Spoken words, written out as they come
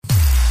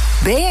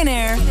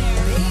BNR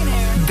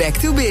Back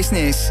to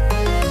Business.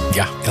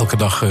 Ja, elke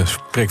dag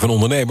spreken we een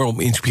ondernemer om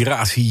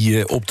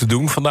inspiratie op te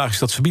doen. Vandaag is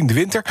dat Sabine de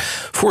Winter,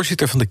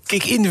 voorzitter van de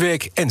Kick-In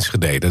Week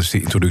Enschede. Dat is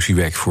de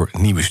introducieweek voor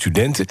nieuwe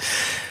studenten.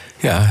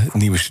 Ja,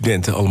 nieuwe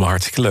studenten, allemaal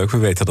hartstikke leuk. We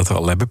weten dat er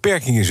allerlei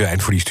beperkingen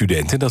zijn voor die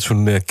studenten. Dat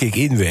zo'n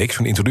Kick-In-week,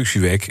 zo'n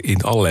introducieweek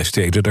in allerlei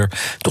steden er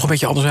toch een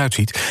beetje anders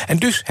uitziet. En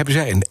dus hebben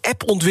zij een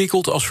app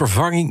ontwikkeld als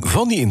vervanging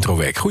van die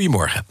introweek.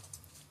 Goedemorgen.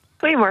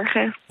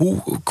 Goedemorgen.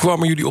 Hoe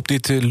kwamen jullie op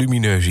dit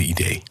lumineuze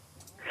idee?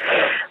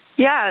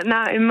 Ja,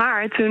 in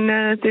maart toen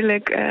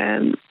natuurlijk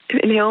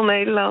in heel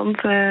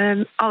Nederland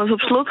alles op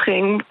slot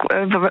ging,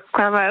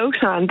 kwamen wij ook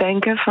zo aan het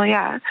denken van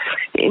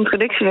de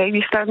introductieweek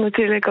die start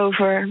natuurlijk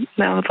over,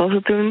 wat was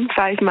het toen,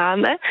 5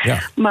 maanden. Ja.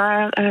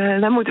 Maar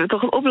daar moeten we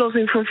toch een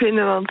oplossing voor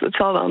vinden, want het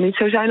zal wel niet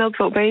zo zijn dat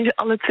we opeens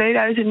alle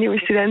 2000 nieuwe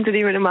studenten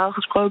die we normaal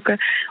gesproken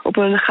op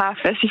een gaaf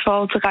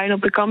festivalterrein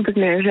op de campus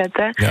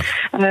neerzetten,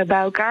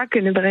 bij elkaar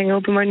kunnen brengen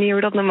op een manier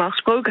hoe dat normaal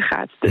gesproken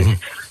gaat. Dus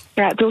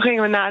toen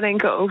gingen we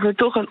nadenken over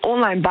toch een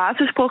online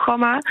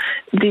basisprogramma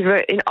die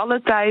we in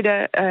alle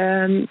tijden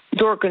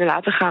door kunnen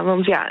laten gaan.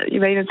 Want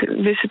we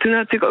wisten toen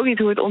natuurlijk ook niet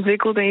hoe het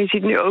ontwikkelt. En je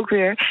ziet nu ook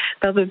weer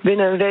dat het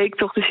binnen een week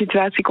toch de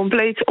situatie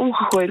compleet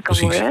omgegooid kan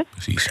worden.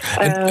 Precies.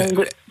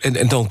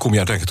 En dan kom je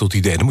uiteindelijk tot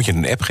het idee, dan moet je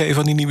een app geven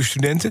aan die nieuwe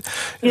studenten.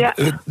 Ja.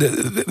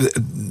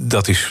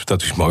 Dat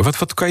is mooi.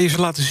 Wat kan je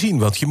ze laten zien?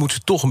 Want je moet ze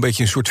toch een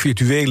beetje een soort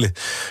virtuele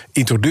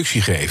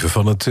introductie geven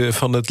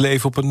van het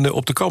leven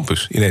op de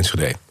campus in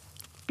Enschede.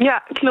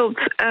 Ja, klopt.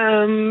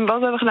 Wat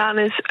we hebben gedaan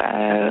is,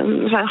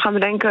 we zijn gaan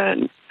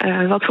bedenken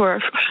wat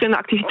voor verschillende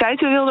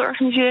activiteiten we wilden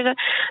organiseren.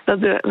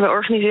 We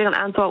organiseren een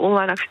aantal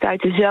online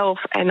activiteiten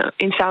zelf en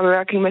in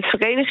samenwerking met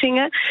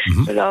verenigingen.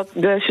 Zodat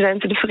de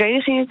studenten de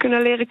verenigingen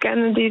kunnen leren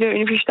kennen die de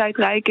universiteit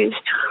rijk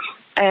is.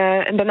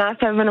 En daarnaast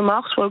hebben we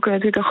normaal gesproken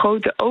natuurlijk een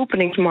grote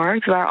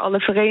openingsmarkt waar alle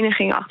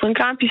verenigingen achter een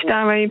kraampje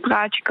staan waar je een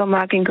praatje kan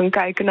maken en kan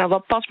kijken naar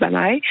wat past bij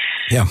mij.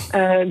 Ja.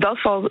 Dat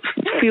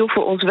viel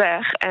voor ons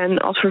weg. En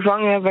als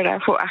vervanging hebben we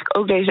daarvoor eigenlijk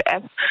ook deze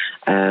app.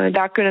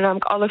 Daar kunnen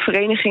namelijk alle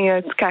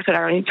verenigingen krijgen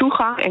daar een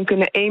toegang en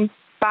kunnen 1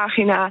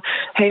 pagina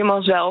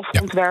helemaal zelf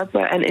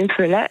ontwerpen en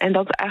invullen. En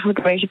dat is eigenlijk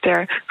een beetje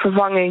ter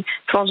vervanging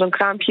van zo'n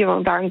kraampje,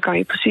 want daarin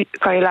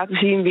kan je laten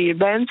zien wie je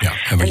bent. Ja,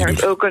 en er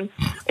is ook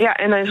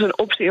er is een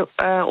optie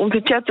om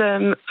te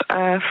chatten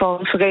van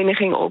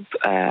vereniging op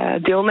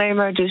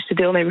deelnemer. Dus de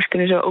deelnemers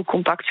kunnen zo ook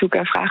contact zoeken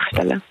en vragen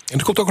stellen. En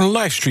er komt ook een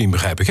livestream,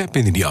 begrijp ik, hè,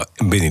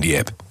 binnen die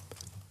app.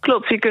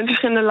 Klopt, je kunt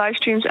verschillende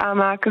livestreams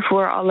aanmaken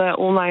voor alle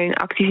online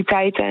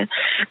activiteiten.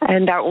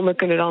 En daaronder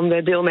kunnen dan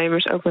de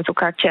deelnemers ook met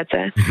elkaar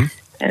chatten.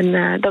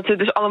 En dat zit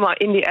dus allemaal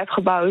in die app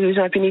gebouwd. Dus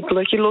dan heb je niet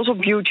dat je los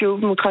op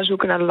YouTube moet gaan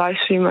zoeken naar de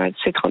livestream, maar het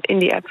zit gewoon in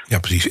die app. Ja,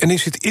 precies. En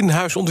is het in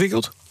huis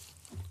ontwikkeld?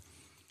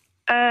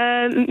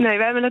 Nee,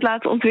 we hebben het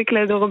laten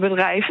ontwikkelen door een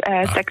bedrijf,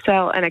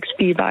 Textile en XP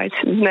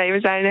Bytes. Dus nee, we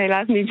zijn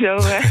helaas niet zo.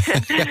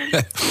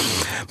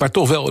 Maar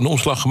toch wel een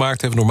omslag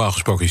gemaakt. Normaal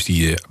gesproken is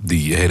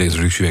die hele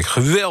introductieweek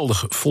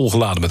geweldig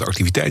volgeladen met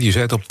activiteiten. Je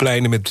zei het al,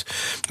 pleinen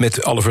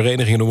met alle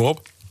verenigingen, noem maar op.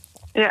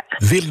 Ja.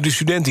 Willen de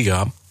studenten hier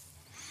aan?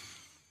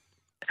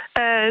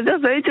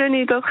 Dat weten we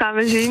niet, dat gaan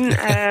we zien.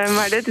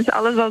 Maar dit is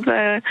alles wat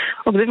we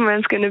op dit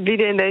moment kunnen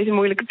bieden in deze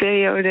moeilijke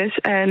periodes.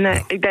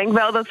 En ik denk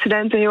wel dat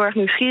studenten heel erg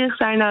nieuwsgierig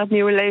zijn naar het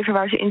nieuwe leven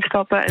waar ze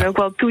instappen. En ook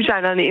wel toe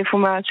zijn aan die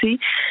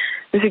informatie.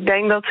 Dus ik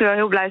denk dat we wel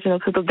heel blij zijn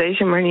dat we het op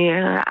deze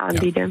manier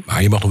aanbieden. Ja,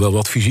 maar je mag nog wel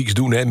wat fysieks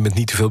doen, hè? Met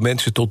niet te veel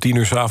mensen tot 10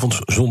 uur 's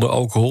avonds zonder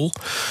alcohol.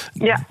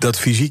 Ja. Dat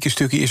fysieke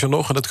stukje is er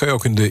nog. En dat kan je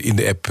ook in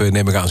de app,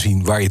 neem ik aan,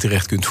 zien waar je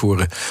terecht kunt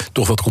voor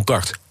toch wat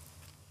contact.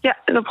 Ja,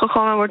 dat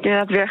programma wordt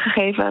inderdaad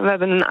weergegeven. We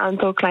hebben een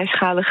aantal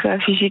kleinschalige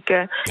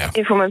fysieke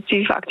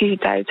informatieve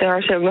activiteiten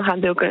waar ze ook nog aan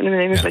deel kunnen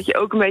nemen. Zodat je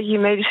ook een beetje je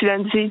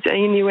medestudenten ziet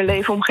en je nieuwe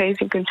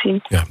leefomgeving kunt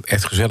zien. Ja,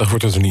 echt gezellig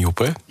wordt het er niet op,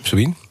 hè,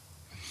 Sabine?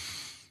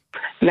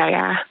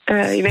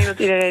 Ik denk dat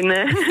iedereen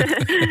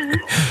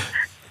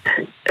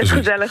het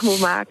gezellig moet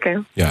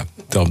maken. Ja,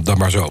 dan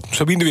maar zo.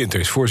 Sabine de Winter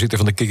is voorzitter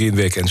van de Kick-In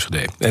Week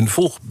Enschede. En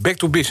volg Back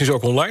to Business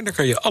ook online. Daar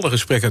kan je alle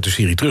gesprekken uit de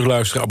serie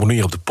terugluisteren.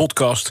 Abonneren op de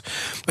podcast.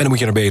 En dan moet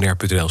je naar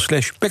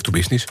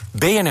bnr.nl/backtobusiness.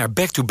 BNR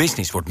Back to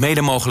Business wordt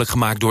mede mogelijk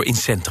gemaakt door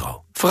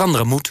Incentro.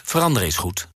 Veranderen moet, veranderen is goed.